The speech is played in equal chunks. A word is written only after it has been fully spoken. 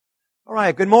All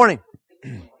right, good morning.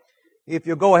 If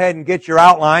you'll go ahead and get your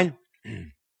outline,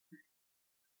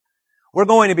 we're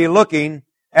going to be looking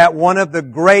at one of the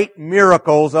great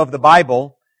miracles of the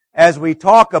Bible as we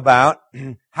talk about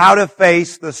how to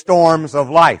face the storms of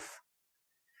life.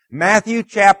 Matthew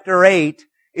chapter 8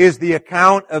 is the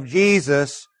account of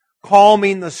Jesus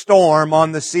calming the storm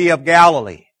on the Sea of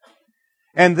Galilee.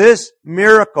 And this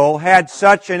miracle had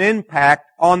such an impact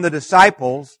on the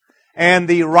disciples and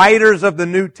the writers of the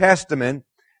New Testament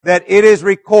that it is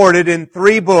recorded in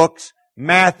 3 books,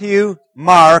 Matthew,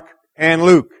 Mark, and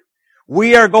Luke.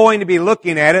 We are going to be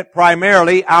looking at it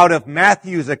primarily out of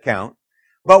Matthew's account,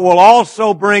 but we'll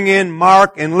also bring in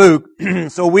Mark and Luke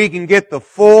so we can get the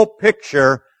full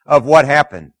picture of what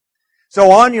happened. So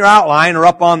on your outline or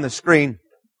up on the screen,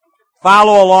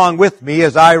 follow along with me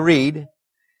as I read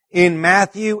in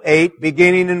Matthew 8,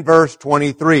 beginning in verse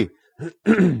 23.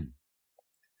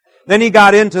 Then he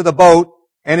got into the boat,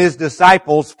 and his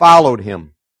disciples followed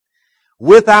him.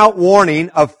 Without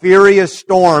warning, a furious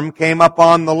storm came up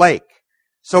on the lake,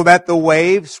 so that the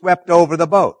waves swept over the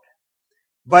boat.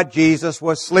 But Jesus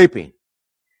was sleeping.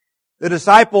 The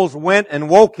disciples went and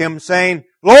woke him, saying,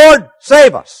 "Lord,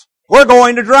 save us! We're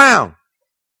going to drown."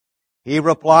 He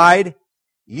replied,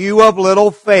 "You of little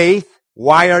faith,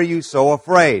 why are you so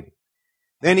afraid?"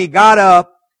 Then he got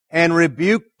up and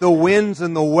rebuked the winds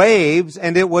and the waves,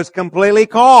 and it was completely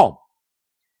calm.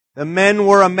 The men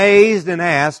were amazed and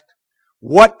asked,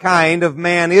 "What kind of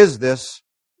man is this?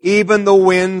 Even the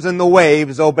winds and the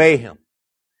waves obey him."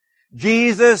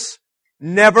 Jesus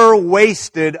never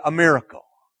wasted a miracle.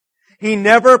 He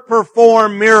never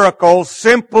performed miracles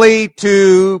simply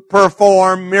to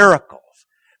perform miracles.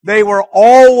 They were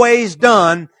always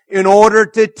done in order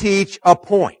to teach a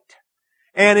point.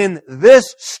 And in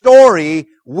this story,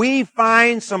 we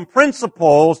find some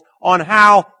principles on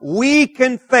how we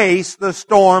can face the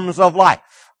storms of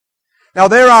life. Now,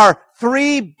 there are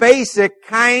 3 basic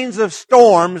kinds of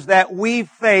storms that we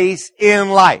face in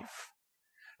life.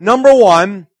 Number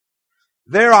 1,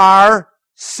 there are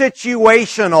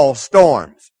situational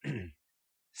storms.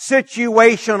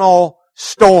 Situational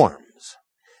storms.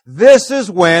 This is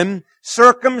when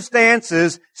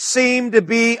circumstances seem to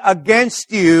be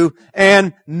against you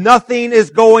and nothing is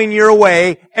going your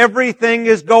way. Everything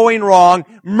is going wrong.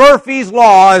 Murphy's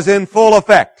Law is in full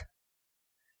effect.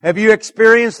 Have you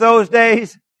experienced those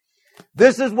days?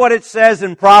 This is what it says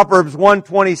in Proverbs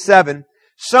 1:27.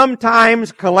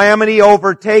 Sometimes calamity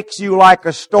overtakes you like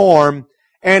a storm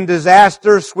and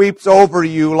disaster sweeps over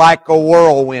you like a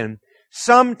whirlwind.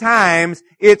 Sometimes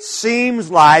it seems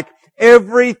like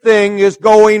everything is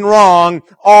going wrong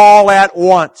all at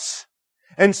once.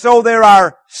 And so there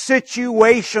are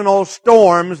situational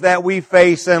storms that we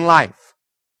face in life.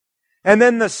 And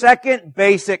then the second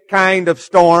basic kind of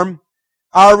storm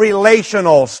are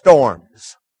relational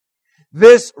storms.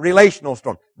 This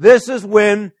is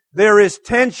when there is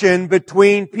tension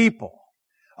between people.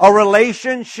 A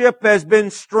relationship has been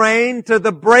strained to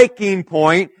the breaking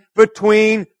point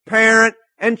between parent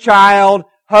and child,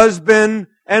 husband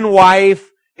and wife,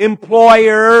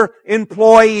 employer,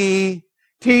 employee,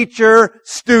 teacher,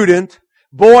 student,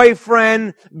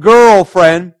 boyfriend,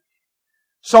 girlfriend.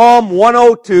 Psalm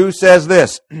 102 says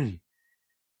this,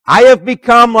 "I have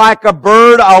become like a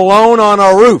bird alone on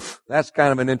a roof." That's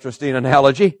kind of an interesting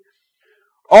analogy.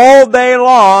 "All day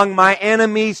long my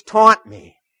enemies taunt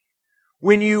me."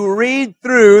 When you read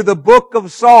through the book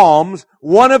of Psalms,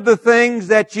 one of the things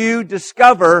that you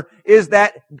discover is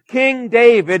that King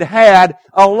David had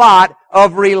a lot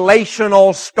of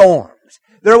relational storms.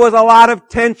 There was a lot of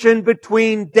tension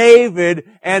between David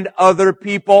and other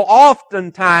people,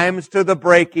 oftentimes to the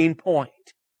breaking point.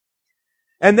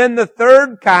 And then the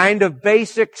third kind of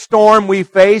basic storm we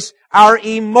face are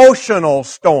emotional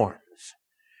storms.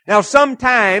 Now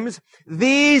sometimes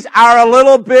these are a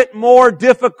little bit more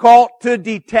difficult to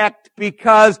detect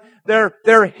because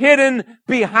they're hidden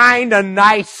behind a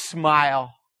nice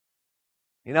smile.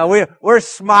 You know, we're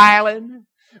smiling,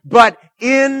 but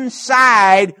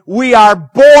inside we are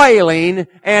boiling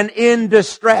and in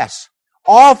distress.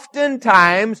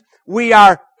 Oftentimes we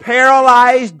are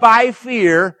paralyzed by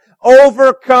fear,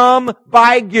 overcome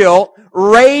by guilt,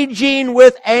 raging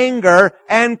with anger,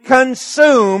 and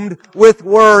consumed with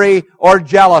worry or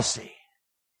jealousy.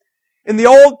 In the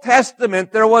Old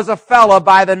Testament, there was a fellow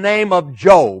by the name of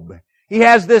Job. He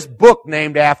has this book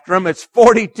named after him. It's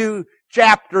 42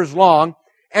 chapters long.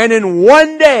 And in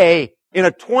one day, in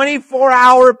a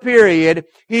 24-hour period,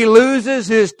 he loses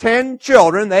his 10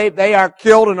 children. They are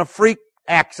killed in a freak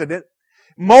accident.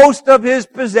 Most of his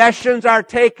possessions are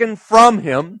taken from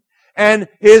him, and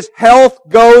his health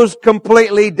goes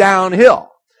completely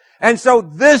downhill. And so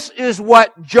this is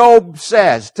what Job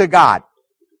says to God.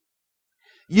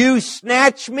 You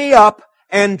snatch me up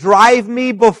and drive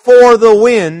me before the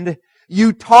wind.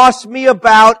 You toss me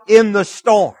about in the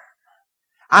storm.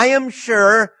 I am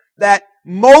sure that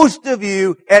most of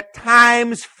you at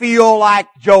times feel like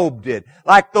Job did.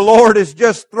 Like the Lord is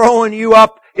just throwing you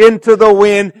up into the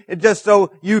wind just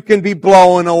so you can be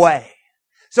blown away.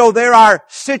 So there are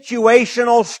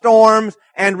situational storms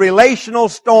and relational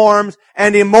storms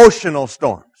and emotional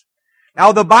storms.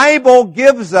 Now the Bible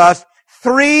gives us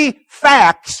 3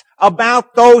 facts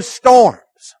about those storms.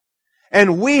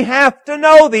 And we have to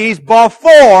know these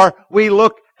before we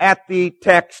look at the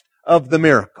text of the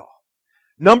miracle.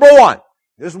 Number 1,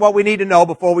 this is what we need to know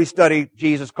before we study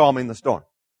Jesus calming the storm.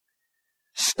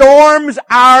 Storms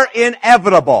are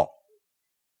inevitable.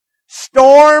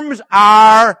 Storms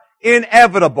are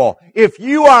inevitable. If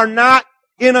you are not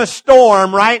in a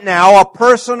storm right now, a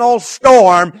personal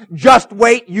storm, just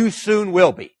wait, you soon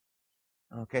will be.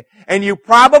 Okay? And you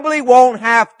probably won't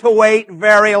have to wait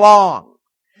very long,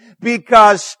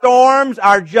 because storms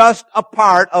are just a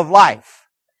part of life.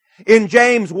 In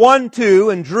James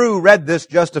 1:2, and Drew read this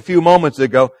just a few moments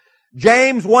ago,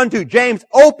 James 1:2, James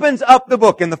opens up the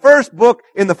book. In the first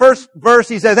verse,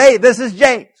 he says, hey, this is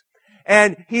James.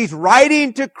 And he's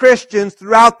writing to Christians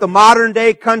throughout the modern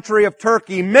day country of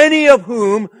Turkey, many of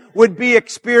whom would be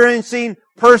experiencing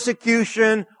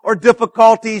persecution or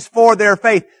difficulties for their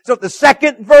faith. So the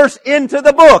second verse into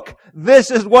the book,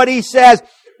 this is what he says,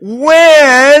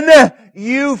 when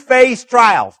you face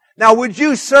trials. Now would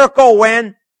you circle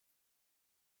when?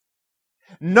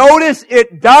 Notice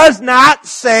it does not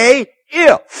say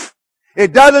if.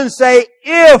 It doesn't say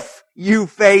if you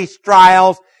face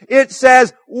trials. It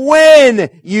says when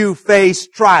you face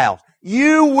trials.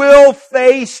 You will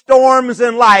face storms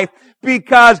in life,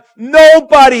 because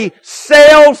nobody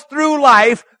sails through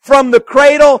life from the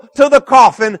cradle to the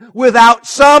coffin without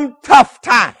some tough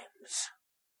times.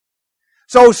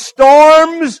 So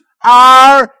storms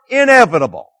are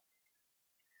inevitable.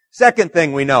 Second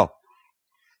thing we know.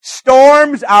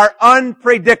 Storms are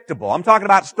unpredictable. I'm talking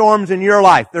about storms in your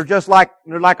life. They're just like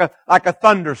a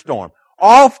thunderstorm.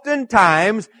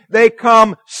 Oftentimes, they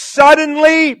come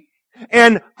suddenly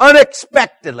and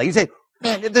unexpectedly. You say,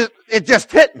 man, it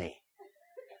just hit me.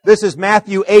 This is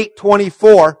Matthew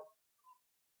 8:24.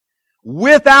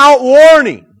 Without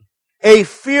warning, a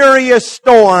furious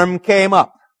storm came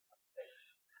up.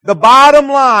 The bottom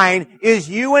line is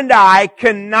you and I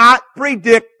cannot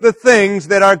predict the things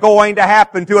that are going to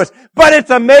happen to us. But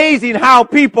it's amazing how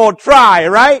people try,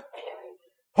 right?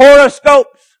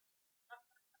 Horoscopes,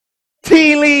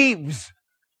 tea leaves,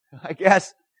 I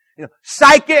guess,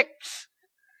 psychics.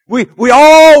 We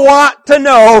all want to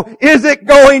know, is it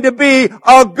going to be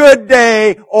a good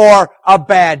day or a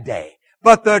bad day?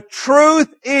 But the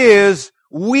truth is,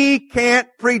 we can't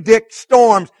predict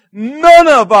storms. None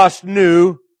of us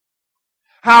knew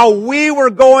how we were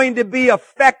going to be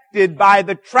affected by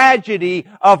the tragedy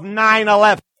of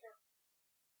 9/11.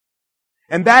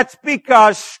 And that's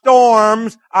because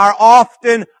storms are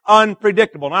often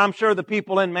unpredictable. Now, I'm sure the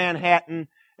people in Manhattan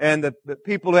and the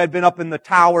people who had been up in the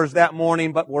towers that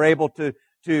morning but were able to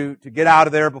get out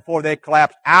of there before they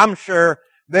collapsed, I'm sure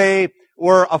they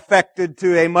were affected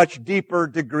to a much deeper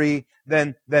degree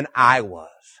than I was.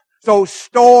 So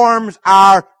storms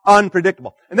are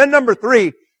unpredictable. And then number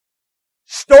 3,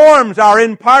 storms are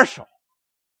impartial.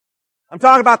 I'm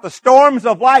talking about the storms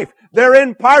of life. They're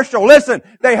impartial. Listen,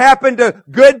 they happen to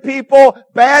good people,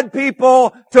 bad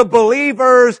people, to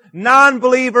believers,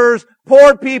 non-believers,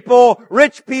 poor people,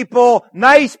 rich people,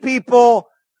 nice people,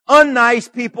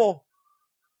 unnice people.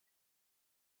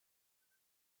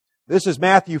 This is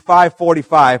Matthew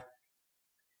 5:45.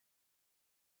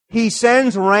 He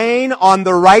sends rain on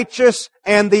the righteous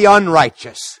and the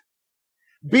unrighteous.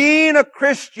 Being a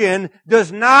Christian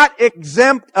does not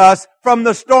exempt us from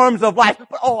the storms of life.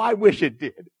 But, I wish it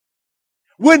did.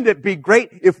 Wouldn't it be great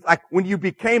if, like, when you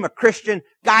became a Christian,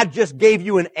 God just gave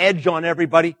you an edge on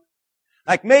everybody?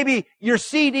 Like maybe your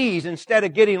CDs, instead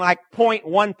of getting like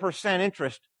 0.1%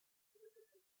 interest,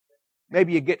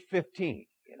 maybe you get 15,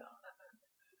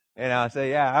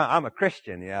 say, yeah, I'm a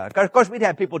Christian, yeah. Of course, we'd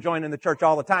have people join in the church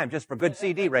all the time just for good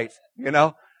CD rates,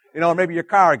 or maybe your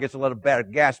car gets a little better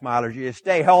gas mileage, you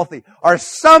stay healthy, or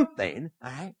something,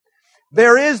 right?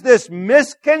 There is this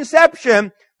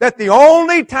misconception that the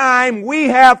only time we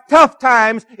have tough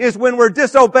times is when we're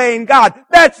disobeying God.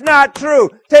 That's not true.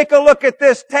 Take a look at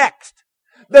this text.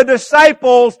 The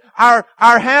disciples are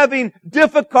having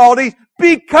difficulties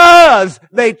because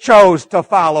they chose to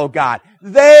follow God.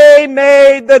 They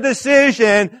made the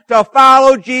decision to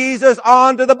follow Jesus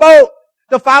onto the boat.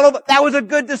 That was a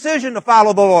good decision to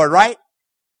follow the Lord, right?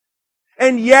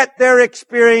 And yet they're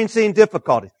experiencing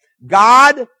difficulties.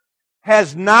 God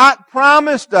has not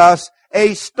promised us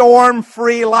a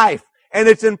storm-free life. And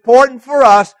it's important for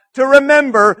us to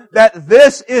remember that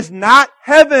this is not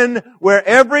heaven where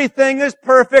everything is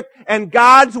perfect and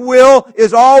God's will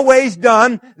is always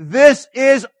done. This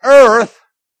is earth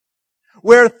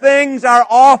where things are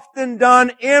often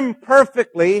done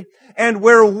imperfectly and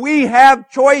where we have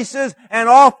choices and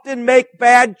often make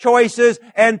bad choices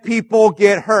and people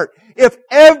get hurt. If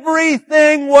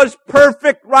everything was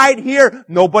perfect right here,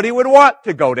 nobody would want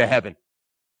to go to heaven.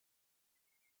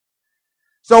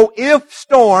 So if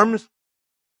storms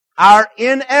are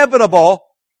inevitable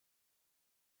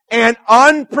and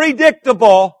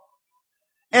unpredictable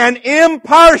and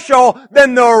impartial,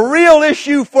 then the real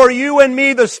issue for you and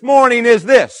me this morning is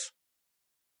this.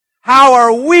 How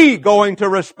are we going to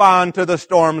respond to the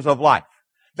storms of life?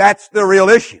 That's the real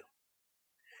issue.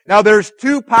 Now there's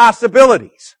two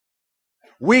possibilities.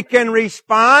 We can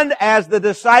respond as the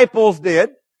disciples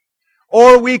did,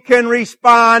 or we can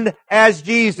respond as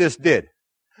Jesus did.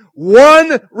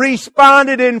 One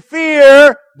responded in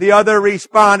fear, the other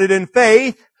responded in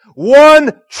faith.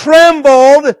 One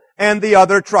trembled, and the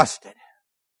other trusted.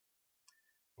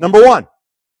 Number one,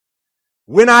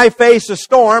 when I face a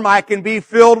storm, I can be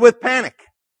filled with panic.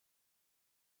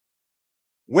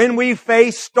 When we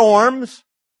face storms,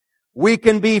 we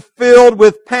can be filled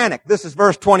with panic. This is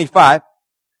verse 25.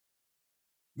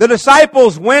 The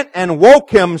disciples went and woke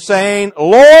him, saying,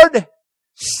 Lord,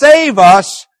 save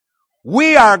us.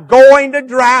 We are going to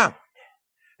drown.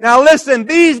 Now listen,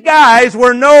 these guys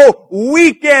were no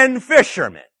weekend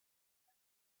fishermen.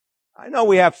 I know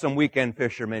we have some weekend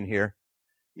fishermen here.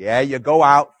 Yeah, you go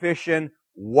out fishing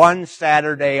one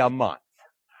Saturday a month.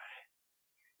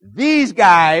 These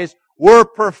guys were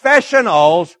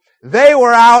professionals. They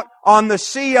were out on the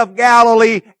Sea of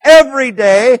Galilee every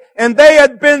day, and they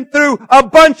had been through a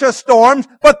bunch of storms,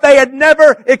 but they had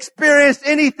never experienced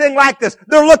anything like this.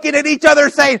 They're looking at each other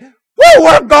saying, woo,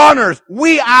 we're goners.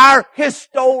 We are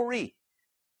history.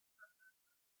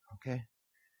 Okay.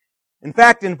 In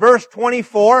fact, in verse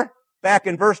 24, back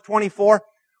in verse 24,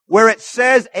 where it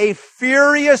says a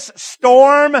furious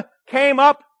storm came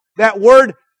up, that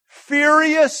word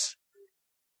furious,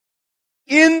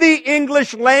 in the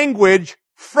English language,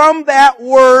 from that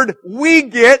word we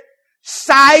get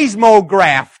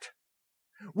seismograph,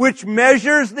 which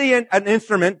measures an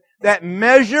instrument that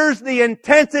measures the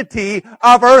intensity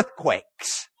of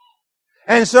earthquakes.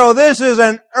 And so this is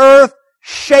an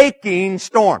earth-shaking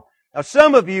storm. Now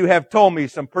some of you have told me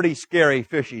some pretty scary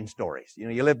fishing stories. You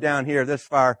know, you live down here this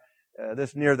far,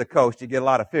 this near the coast, you get a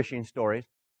lot of fishing stories.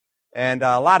 And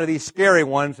a lot of these scary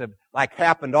ones have like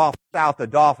happened off south of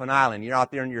Dauphin Island. You're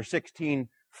out there in your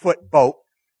 16-foot boat,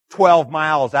 12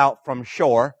 miles out from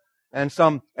shore, and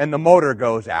the motor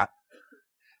goes out.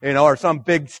 You know, or some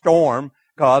big storm.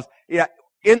 Because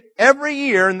every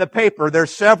year in the paper,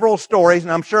 there's several stories,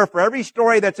 and I'm sure for every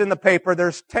story that's in the paper,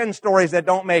 there's 10 stories that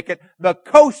don't make it. The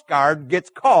Coast Guard gets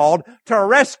called to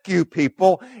rescue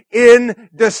people in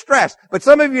distress. But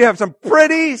some of you have some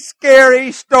pretty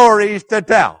scary stories to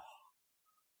tell.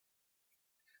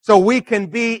 So we can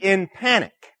be in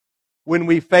panic when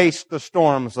we face the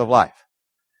storms of life.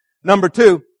 Number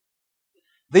two,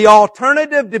 the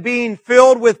alternative to being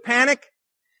filled with panic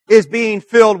is being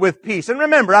filled with peace. And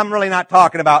remember, I'm really not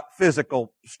talking about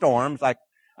physical storms.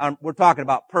 We're talking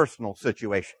about personal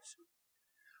situations.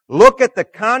 Look at the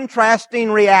contrasting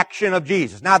reaction of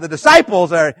Jesus. Now the disciples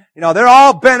they're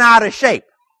all bent out of shape.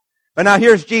 But now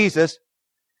here's Jesus.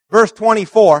 Verse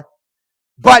 24.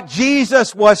 But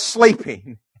Jesus was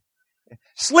sleeping.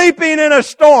 Sleeping in a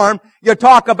storm. You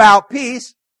talk about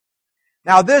peace.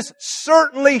 Now this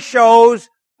certainly shows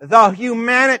the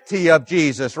humanity of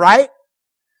Jesus, right?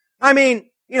 I mean,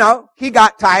 he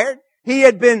got tired. He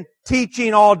had been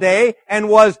teaching all day and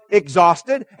was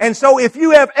exhausted. And so if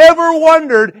you have ever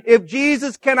wondered if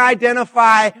Jesus can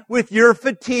identify with your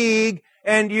fatigue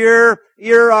and your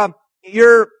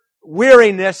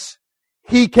weariness,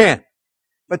 He can.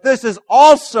 But this is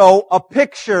also a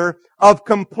picture of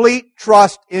complete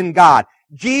trust in God.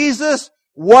 Jesus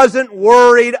wasn't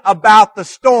worried about the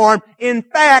storm. In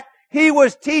fact, He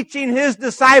was teaching His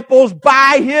disciples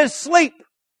by His sleep.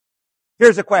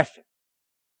 Here's a question.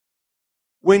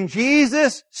 When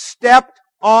Jesus stepped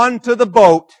onto the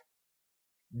boat,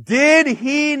 did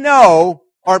He know,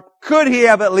 or could He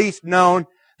have at least known,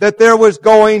 that there was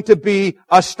going to be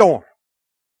a storm?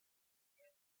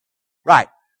 Right.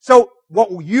 So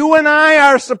what you and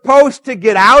I are supposed to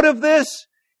get out of this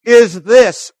is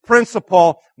this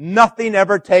principle: nothing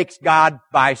ever takes God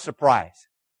by surprise.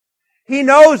 He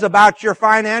knows about your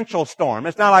financial storm.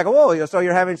 It's not like, oh, so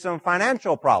you're having some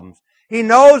financial problems. He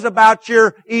knows about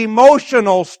your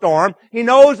emotional storm. He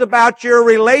knows about your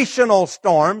relational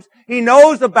storms. He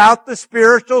knows about the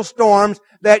spiritual storms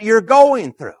that you're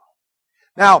going through.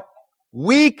 Now,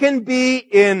 we can be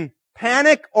in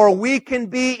panic or we can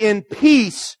be in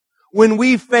peace when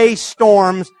we face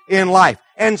storms in life.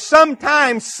 And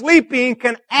sometimes sleeping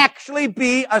can actually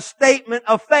be a statement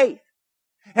of faith.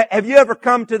 Have you ever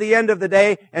come to the end of the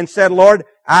day and said, Lord,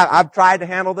 I've tried to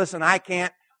handle this and I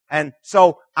can't, and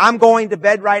so I'm going to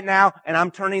bed right now and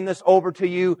I'm turning this over to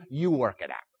you. You work it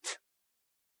out.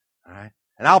 All right?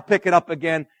 And I'll pick it up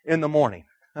again in the morning.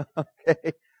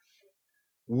 Okay?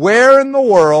 Where in the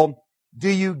world do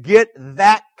you get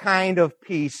that kind of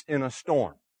peace in a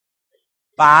storm?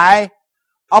 By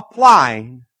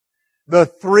applying the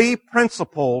 3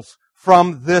 principles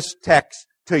from this text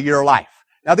to your life.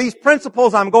 Now, these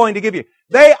principles I'm going to give you,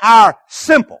 they are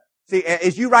simple. See,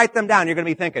 as you write them down, you're going to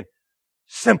be thinking,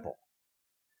 simple.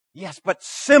 Yes, but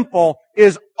simple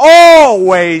is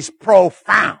always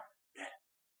profound.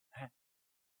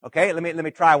 Okay, let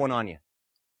me try one on you.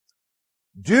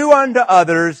 Do unto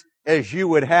others as you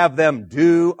would have them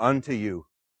do unto you.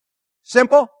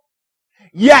 Simple,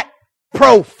 yet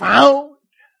profound.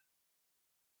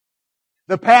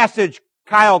 The passage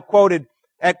Kyle quoted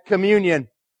at communion,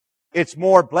 it's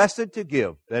more blessed to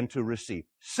give than to receive.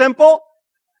 Simple,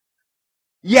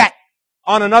 yet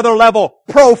on another level,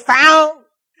 profound.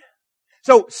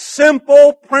 So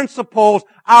simple principles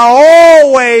are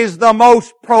always the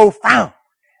most profound.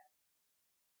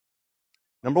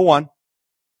 Number 1,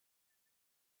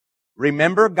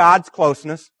 remember God's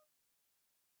closeness.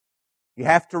 You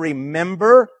have to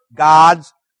remember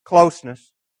God's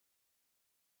closeness.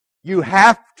 You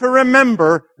have to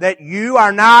remember that you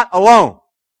are not alone.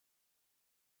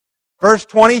 Verse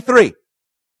 23.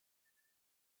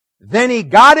 Then he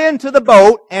got into the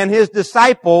boat and his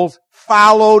disciples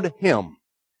followed him.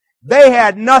 They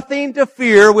had nothing to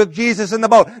fear with Jesus in the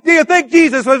boat. Do you think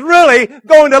Jesus was really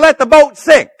going to let the boat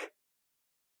sink?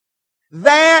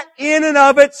 That in and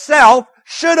of itself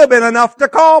should have been enough to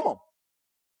calm them.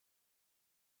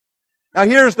 Now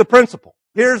here's the principle.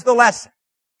 Here's the lesson.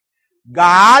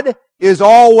 God is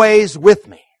always with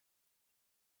me.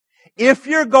 If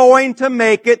you're going to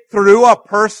make it through a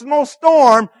personal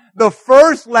storm, the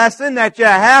first lesson that you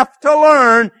have to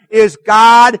learn is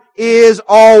God is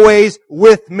always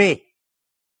with me.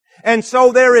 And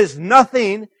so there is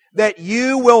nothing that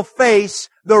you will face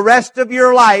the rest of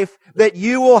your life that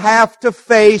you will have to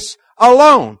face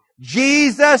alone.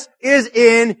 Jesus is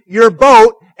in your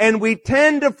boat, and we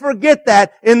tend to forget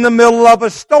that in the middle of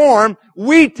a storm.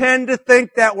 We tend to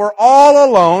think that we're all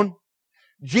alone.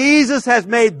 Jesus has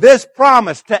made this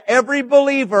promise to every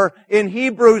believer in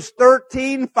Hebrews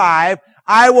 13:5,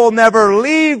 I will never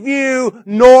leave you,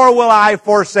 nor will I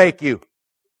forsake you.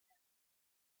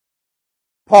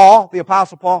 Paul, the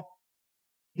Apostle Paul,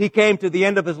 he came to the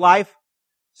end of his life.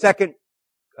 2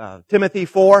 Timothy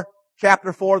 4,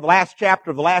 chapter 4, the last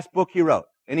chapter of the last book he wrote.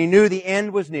 And he knew the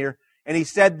end was near. And he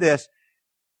said this,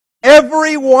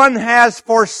 everyone has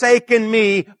forsaken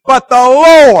me, but the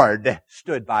Lord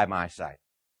stood by my side.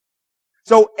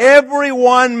 So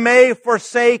everyone may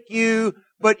forsake you,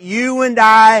 but you and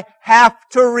I have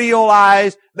to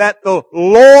realize that the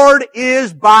Lord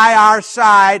is by our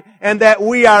side and that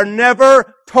we are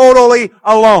never totally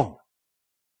alone.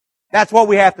 That's what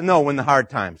we have to know when the hard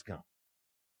times come.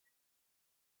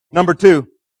 Number 2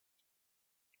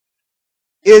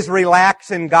 is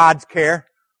relax in God's care.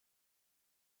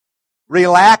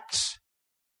 Relax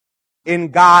in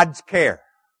God's care.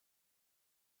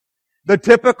 The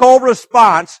typical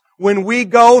response when we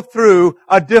go through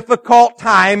a difficult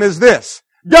time is this: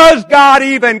 does God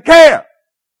even care?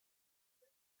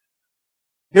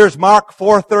 Here's Mark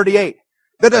 4:38.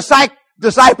 The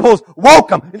disciples woke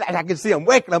him. I can see them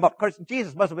waking him up. Of course,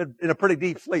 Jesus must have been in a pretty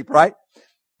deep sleep, right?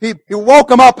 He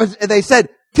woke him up and they said,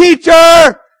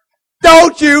 Teacher,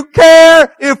 don't you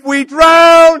care if we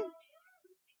drown?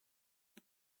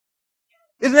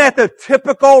 Isn't that the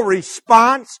typical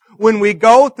response when we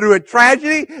go through a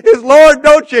tragedy? Is, Lord,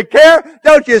 don't you care?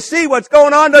 Don't you see what's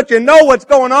going on? Don't you know what's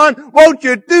going on? Won't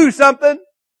you do something?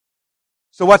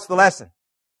 So what's the lesson?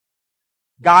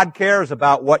 God cares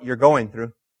about what you're going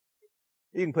through.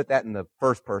 You can put that in the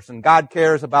first person. God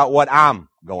cares about what I'm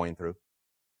going through.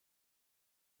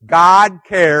 God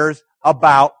cares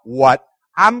about what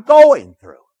I'm going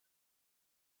through.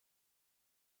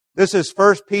 This is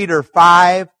 1 Peter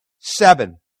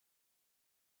 5:7.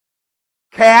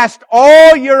 Cast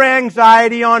all your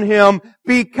anxiety on Him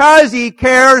because He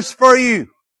cares for you.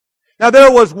 Now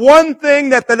there was one thing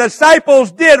that the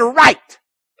disciples did right.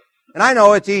 And I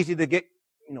know it's easy to get,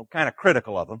 kind of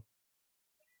critical of them.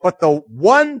 But the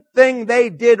one thing they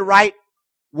did right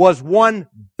was one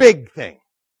big thing.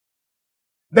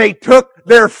 They took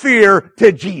their fear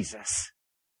to Jesus.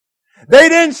 They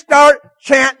didn't start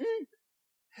chanting.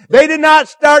 They did not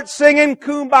start singing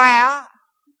Kumbaya.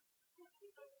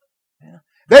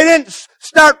 They didn't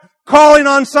start calling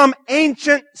on some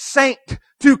ancient saint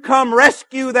to come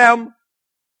rescue them.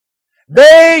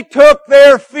 They took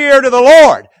their fear to the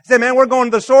Lord. Say, man, we're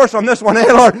going to the source on this one.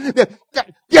 Hey, Lord,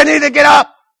 you need to get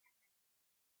up.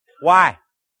 Why?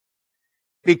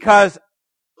 Because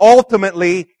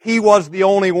ultimately, He was the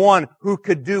only one who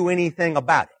could do anything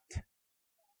about it.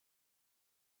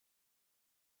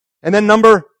 And then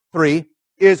number 3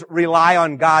 is rely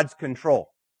on God's control.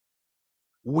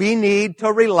 We need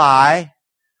to rely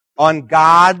on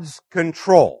God's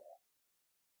control.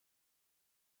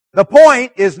 The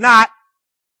point is not,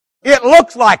 it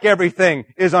looks like everything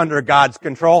is under God's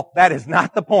control. That is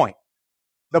not the point.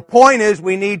 The point is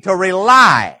we need to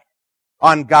rely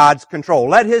on God's control.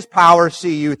 Let His power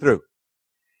see you through.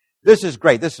 This is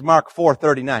great. This is Mark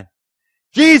 4:39.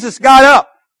 Jesus got up,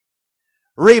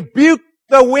 rebuked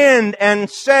the wind, and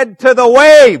said to the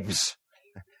waves,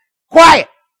 "Quiet!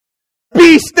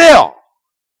 Be still!"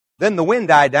 Then the wind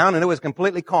died down and it was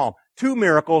completely calm. 2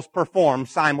 miracles performed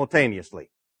simultaneously.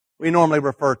 We normally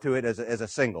refer to it as a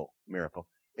single miracle.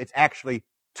 It's actually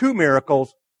 2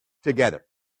 miracles together.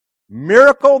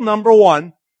 Miracle number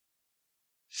 1,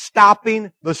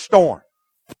 stopping the storm.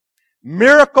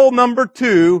 Miracle number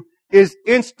 2 is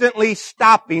instantly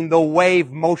stopping the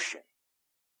wave motion.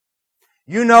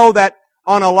 You know that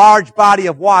on a large body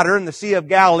of water in the Sea of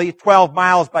Galilee, 12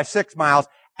 miles by 6 miles,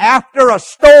 after a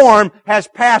storm has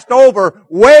passed over,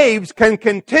 waves can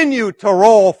continue to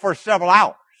roll for several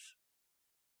hours.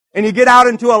 And you get out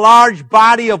into a large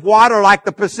body of water like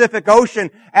the Pacific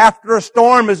Ocean, after a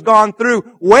storm has gone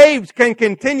through, waves can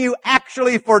continue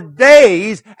actually for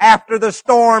days after the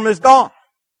storm is gone.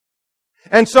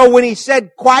 And so when He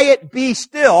said, "Quiet, be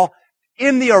still,"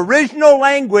 in the original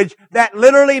language, that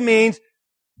literally means,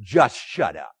 just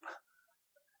shut up.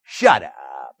 Shut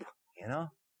up.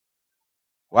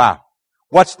 Wow.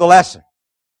 What's the lesson?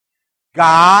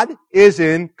 God is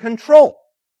in control.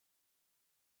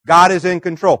 God is in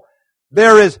control.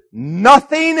 There is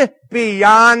nothing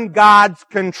beyond God's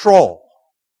control.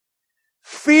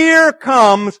 Fear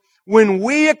comes when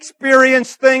we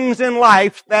experience things in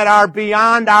life that are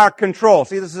beyond our control.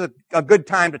 See, this is a good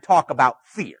time to talk about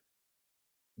fear.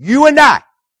 You and I,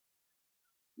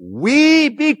 we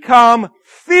become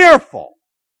fearful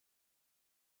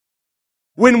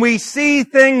when we see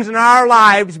things in our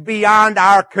lives beyond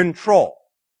our control.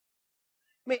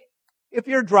 If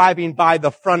you're driving by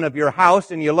the front of your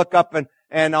house and you look up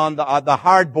and on the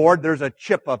hardboard there's a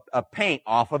chip of paint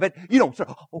off of it, you don't say,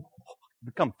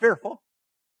 become fearful.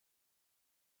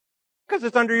 Because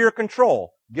it's under your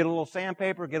control. Get a little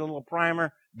sandpaper, get a little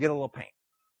primer, get a little paint.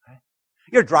 Okay?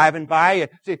 You're driving by, you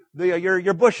see,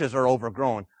 your bushes are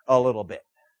overgrown a little bit.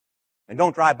 And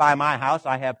don't drive by my house.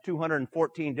 I have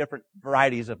 214 different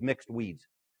varieties of mixed weeds.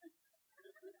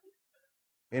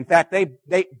 In fact,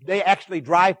 they actually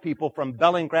drive people from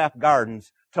Bellingraph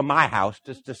Gardens to my house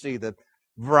just to see the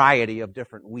variety of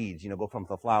different weeds. Go from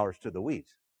the flowers to the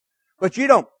weeds. But you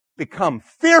don't become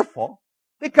fearful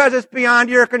because it's beyond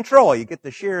your control. You get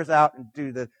the shears out and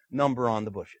do the number on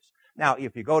the bushes. Now,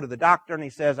 if you go to the doctor and he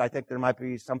says, "I think there might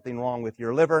be something wrong with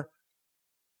your liver,"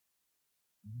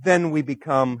 then we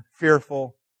become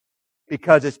fearful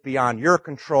because it's beyond your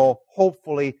control.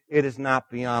 Hopefully, it is not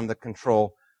beyond the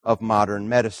control of modern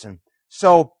medicine.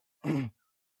 So,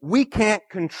 we can't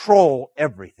control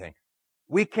everything.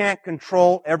 We can't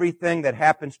control everything that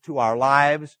happens to our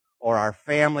lives or our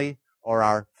family or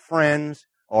our friends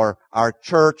or our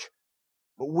church.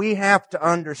 But we have to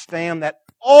understand that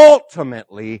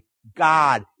ultimately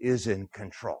God is in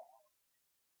control.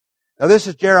 Now this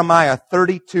is Jeremiah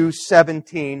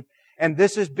 32:17, and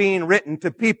this is being written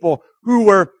to people who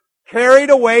were carried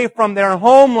away from their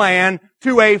homeland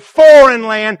to a foreign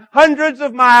land hundreds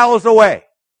of miles away.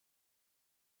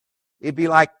 It'd be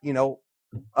like,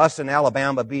 us in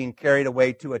Alabama being carried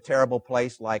away to a terrible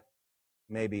place like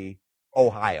maybe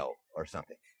Ohio or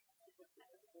something.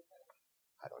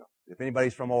 I don't know. If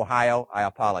anybody's from Ohio, I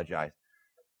apologize.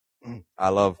 I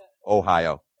love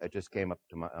Ohio. That just came up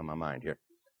to my mind here.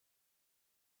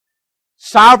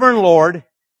 Sovereign Lord,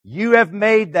 you have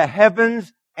made the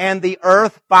heavens and the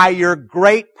earth by your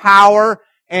great power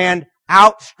and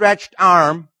outstretched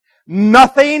arm.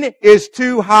 Nothing is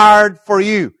too hard for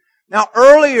you. Now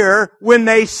earlier, when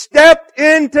they stepped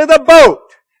into the boat,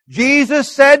 Jesus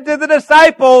said to the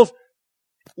disciples,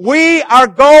 we are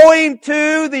going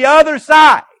to the other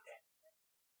side.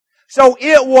 So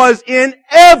it was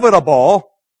inevitable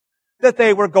that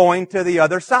they were going to the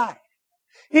other side.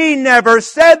 He never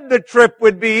said the trip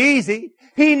would be easy.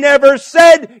 He never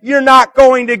said you're not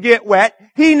going to get wet.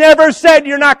 He never said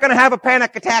you're not going to have a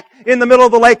panic attack in the middle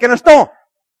of the lake in a storm.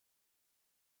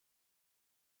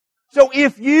 So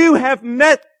if you have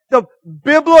met the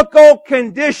biblical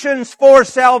conditions for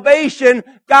salvation,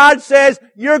 God says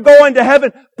you're going to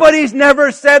heaven, but He's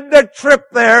never said the trip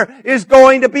there is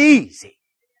going to be easy.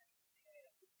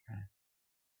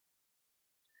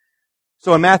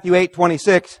 So in Matthew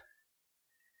 8:26,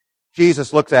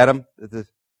 Jesus looks at them, the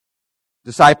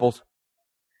disciples.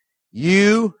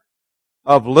 You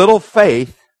of little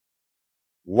faith,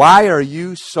 why are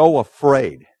you so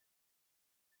afraid?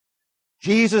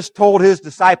 Jesus told His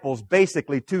disciples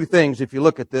basically two things if you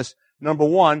look at this. Number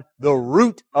one, the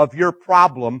root of your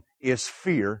problem is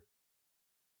fear.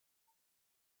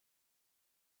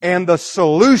 And the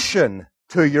solution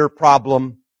to your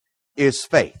problem is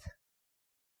faith.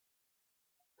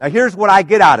 Now here's what I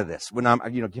get out of this when I'm,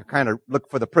 you kind of look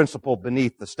for the principle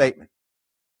beneath the statement.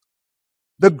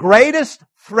 The greatest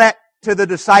threat to the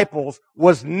disciples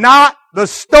was not the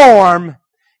storm,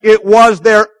 it was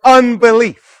their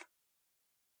unbelief.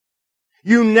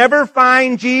 You never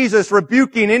find Jesus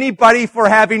rebuking anybody for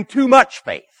having too much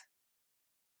faith.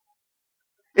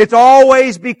 It's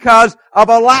always because of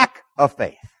a lack of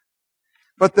faith.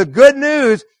 But the good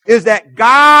news is that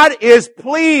God is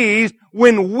pleased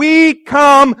when we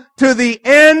come to the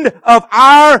end of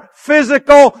our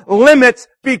physical limits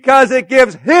because it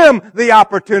gives Him the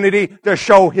opportunity to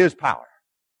show His power.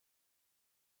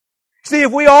 See,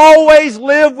 if we always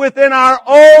live within our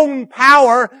own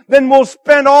power, then we'll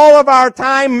spend all of our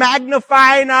time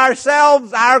magnifying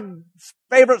ourselves. Our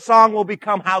favorite song will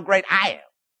become How Great I Am.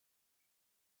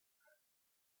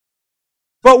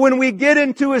 But when we get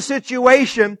into a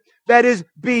situation that is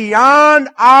beyond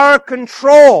our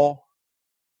control,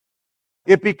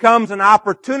 it becomes an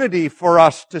opportunity for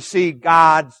us to see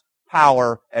God's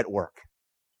power at work.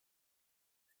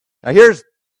 Now here's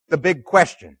the big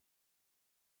question.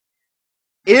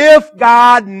 If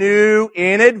God knew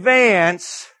in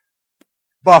advance,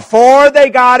 before they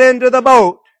got into the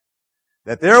boat,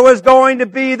 that there was going to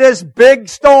be this big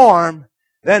storm,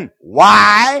 then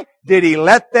why did He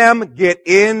let them get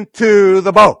into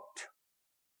the boat?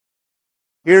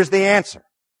 Here's the answer.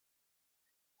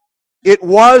 It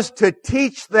was to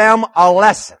teach them a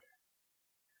lesson.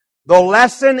 The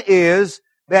lesson is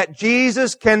that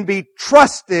Jesus can be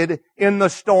trusted in the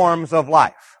storms of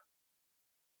life.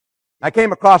 I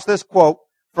came across this quote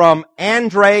from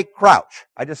Andraé Crouch.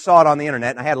 I just saw it on the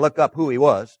internet and I had to look up who he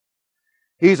was.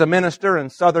 He's a minister in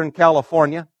Southern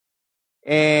California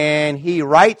and he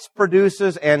writes,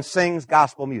 produces, and sings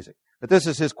gospel music. But this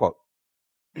is his quote.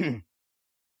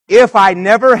 If I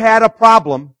never had a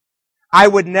problem, I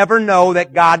would never know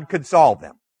that God could solve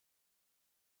them.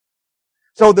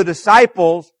 So the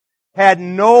disciples had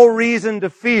no reason to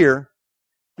fear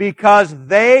because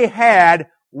they had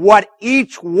what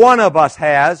each one of us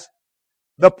has,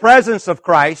 the presence of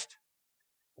Christ,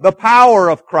 the power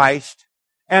of Christ,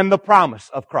 and the promise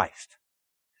of Christ.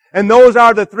 And those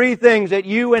are the three things that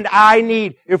you and I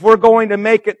need if we're going to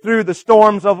make it through the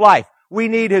storms of life. We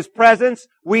need His presence,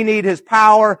 we need His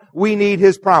power, we need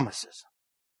His promises.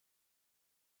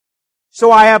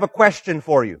 So I have a question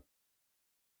for you.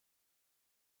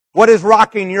 What is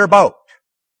rocking your boat?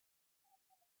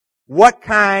 What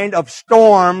kind of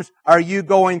storms are you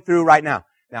going through right now?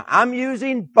 Now, I'm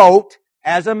using boat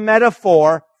as a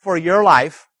metaphor for your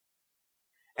life,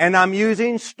 and I'm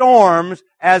using storms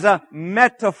as a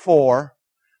metaphor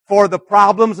for the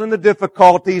problems and the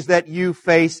difficulties that you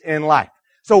face in life.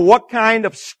 So what kind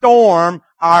of storm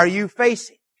are you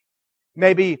facing?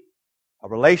 Maybe a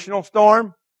relational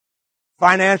storm,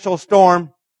 financial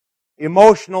storm,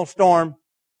 emotional storm,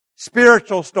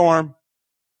 spiritual storm,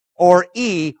 or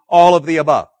E, all of the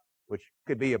above, which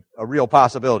could be a real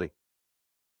possibility.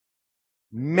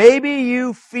 Maybe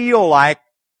you feel like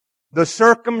the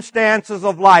circumstances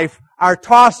of life are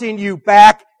tossing you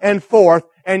back and forth,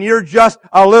 and you're just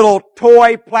a little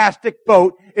toy plastic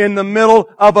boat in the middle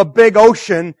of a big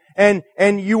ocean, and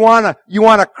you wanna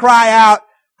cry out,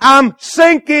 I'm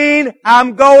sinking,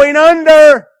 I'm going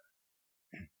under.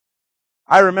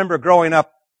 I remember growing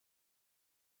up,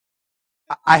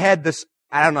 I had this,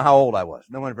 I don't know how old I was.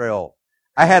 No one very old.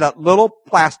 I had a little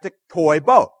plastic toy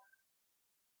boat.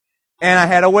 And I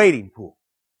had a wading pool.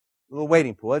 little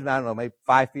wading pool. I don't know, maybe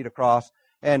 5 feet across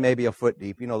and maybe a foot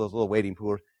deep. You know those little wading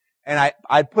pools. And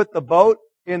I'd put the boat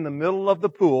in the middle of the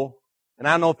pool. And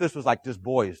I don't know if this was like just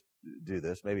boys do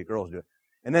this. Maybe girls do it.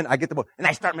 And then I get the boat and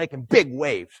I start making big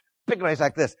waves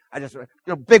like this. I just,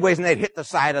 big waves, and they'd hit the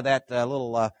side of that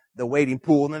the wading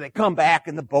pool, and then they'd come back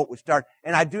and the boat would start.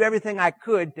 And I'd do everything I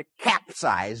could to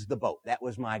capsize the boat. That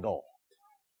was my goal.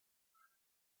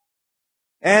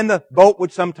 And the boat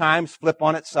would sometimes flip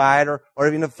on its side or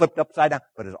even have flipped upside down,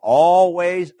 but it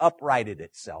always uprighted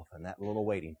itself in that little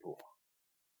wading pool.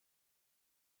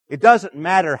 It doesn't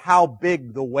matter how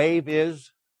big the wave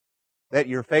is that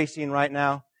you're facing right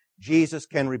now, Jesus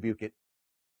can rebuke it.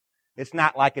 It's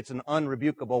not like it's an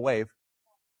unrebukable wave.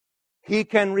 He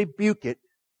can rebuke it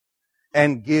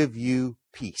and give you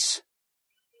peace.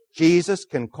 Jesus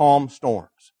can calm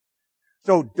storms.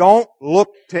 So don't look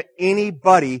to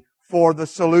anybody for the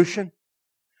solution.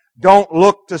 Don't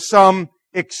look to some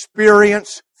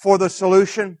experience for the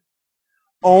solution.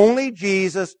 Only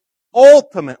Jesus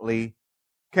ultimately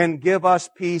can give us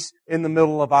peace in the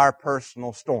middle of our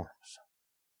personal storms.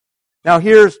 Now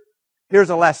here's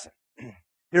a lesson.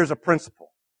 Here's a principle.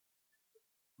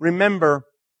 Remember,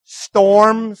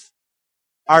 storms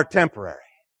are temporary.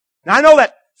 Now I know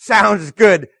that sounds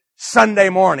good Sunday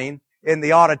morning in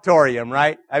the auditorium,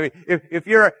 right? I mean, if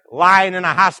you're lying in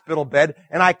a hospital bed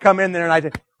and I come in there and I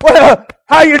say, well,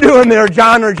 how you doing there,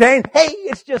 John or Jane? Hey,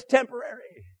 it's just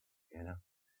temporary. You know,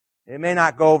 it may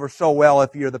not go over so well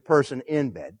if you're the person in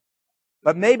bed.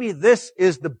 But maybe this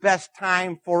is the best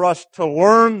time for us to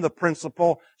learn the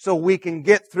principle so we can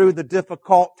get through the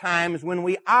difficult times when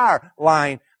we are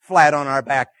lying flat on our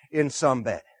back in some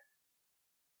bed.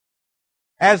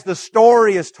 As the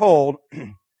story is told,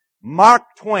 Mark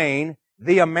Twain,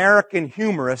 the American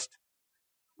humorist,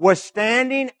 was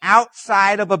standing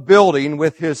outside of a building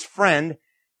with his friend,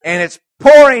 and it's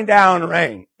pouring down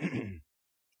rain.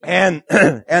 And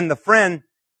the friend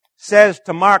says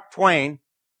to Mark Twain,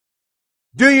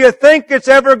 "Do you think it's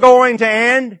ever going to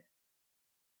end?"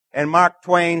 And Mark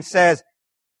Twain says,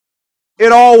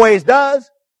 "It always does."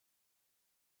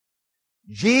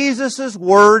 Jesus'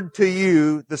 word to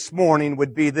you this morning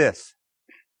would be this: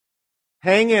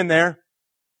 hang in there.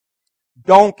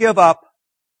 Don't give up.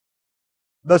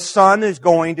 The sun is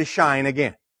going to shine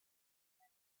again.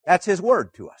 That's His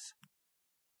word to us.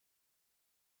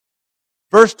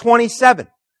 Verse 27.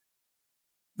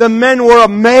 The men were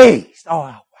amazed. Oh,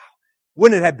 wow.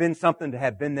 Wouldn't it have been something to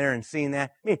have been there and seen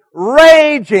that? I mean,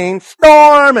 raging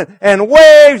storm and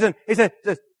waves. And he says,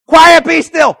 quiet, be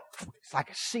still. It's like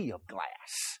a sea of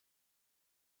glass.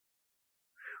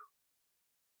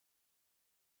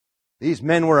 These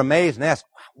men were amazed and asked,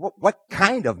 what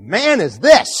kind of man is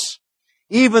this?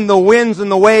 Even the winds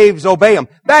and the waves obey him.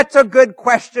 That's a good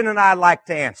question, and I'd like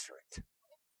to answer it.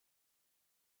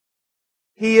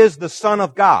 He is the Son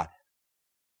of God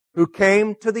who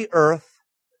came to the earth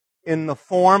in the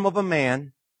form of a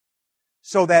man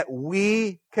so that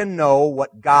we can know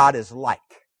what God is like.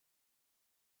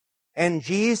 And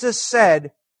Jesus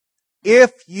said,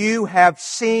 if you have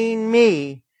seen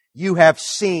me, you have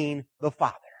seen the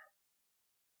Father.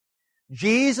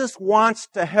 Jesus wants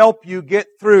to help you get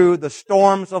through the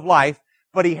storms of life,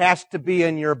 but He has to be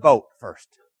in your boat first.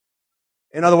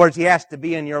 In other words, He has to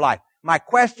be in your life. My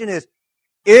question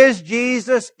is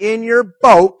Jesus in your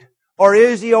boat, or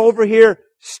is He over here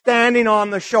standing on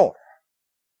the shore?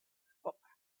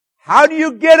 How do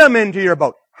you get Him into your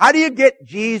boat? How do you get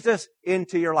Jesus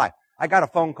into your life? I got a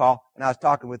phone call, and I was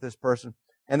talking with this person,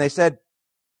 and they said,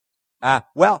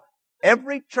 well,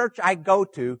 every church I go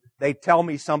to, they tell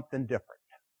me something different.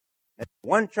 At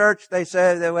one church, they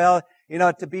said, well,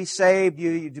 to be saved,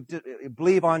 you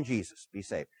believe on Jesus, be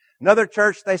saved. Another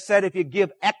church, they said, if you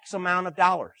give X amount of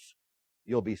dollars,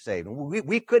 you'll be saved. And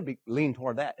we could be lean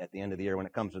toward that at the end of the year when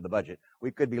it comes to the budget.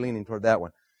 We could be leaning toward that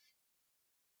one.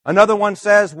 Another one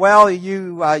says, well,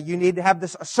 you need to have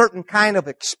a certain kind of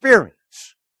experience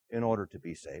in order to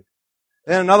be saved.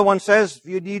 Then another one says,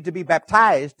 you need to be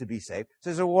baptized to be saved.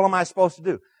 Says, well, what am I supposed to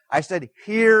do? I said,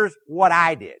 here's what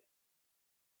I did.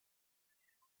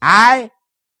 I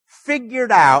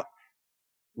figured out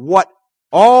what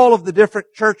all of the different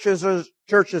churches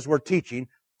were teaching,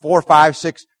 4, 5,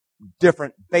 6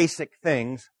 different basic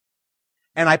things,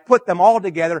 and I put them all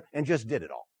together and just did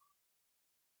it all.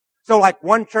 So like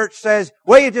one church says,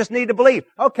 well, you just need to believe.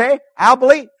 Okay, I'll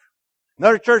believe.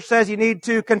 Another church says you need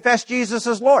to confess Jesus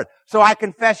as Lord. So I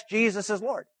confess Jesus as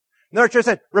Lord. Another church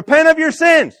said, repent of your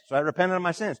sins. So I repented of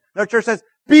my sins. Another church says,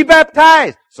 be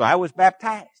baptized. So I was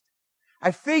baptized.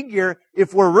 I figure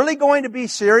if we're really going to be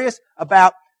serious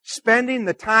about spending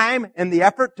the time and the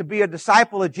effort to be a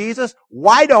disciple of Jesus,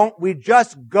 why don't we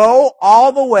just go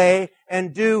all the way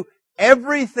and do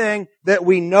everything that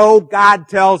we know God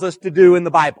tells us to do in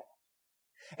the Bible?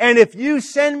 And if you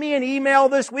send me an email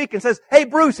this week and says, hey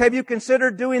Bruce, have you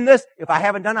considered doing this? If I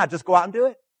haven't done it, I'll just go out and do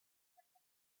it.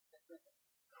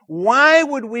 Why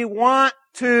would we want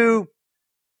to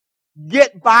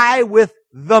get by with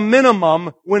the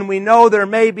minimum when we know there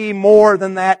may be more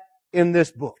than that in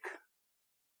this book?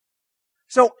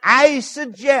 So I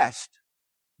suggest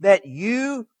that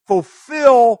you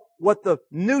fulfill what the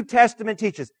New Testament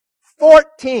teaches.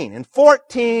 14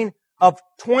 of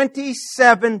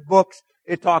 27 books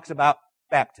it talks about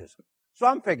baptism. So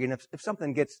I'm figuring if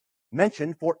something gets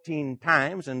mentioned 14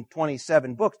 times in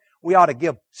 27 books, we ought to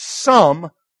give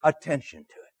some attention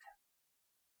to it.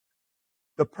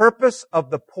 The purpose of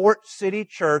the Port City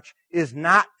Church is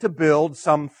not to build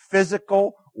some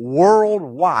physical,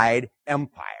 worldwide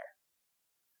empire,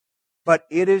 but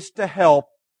it is to help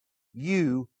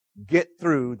you get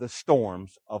through the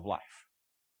storms of life.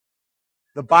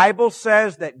 The Bible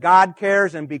says that God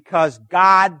cares, and because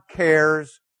God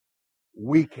cares,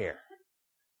 we care.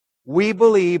 We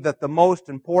believe that the most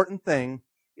important thing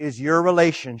is your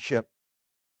relationship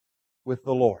with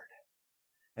the Lord.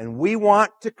 And we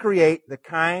want to create the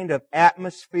kind of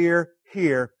atmosphere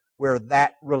here where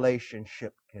that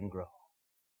relationship can grow.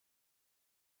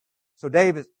 So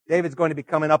David's going to be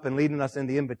coming up and leading us in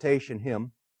the invitation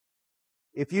hymn.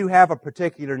 If you have a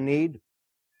particular need,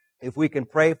 if we can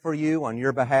pray for you on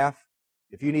your behalf,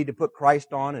 if you need to put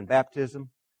Christ on in baptism,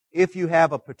 if you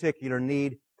have a particular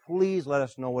need, please let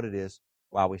us know what it is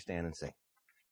while we stand and sing.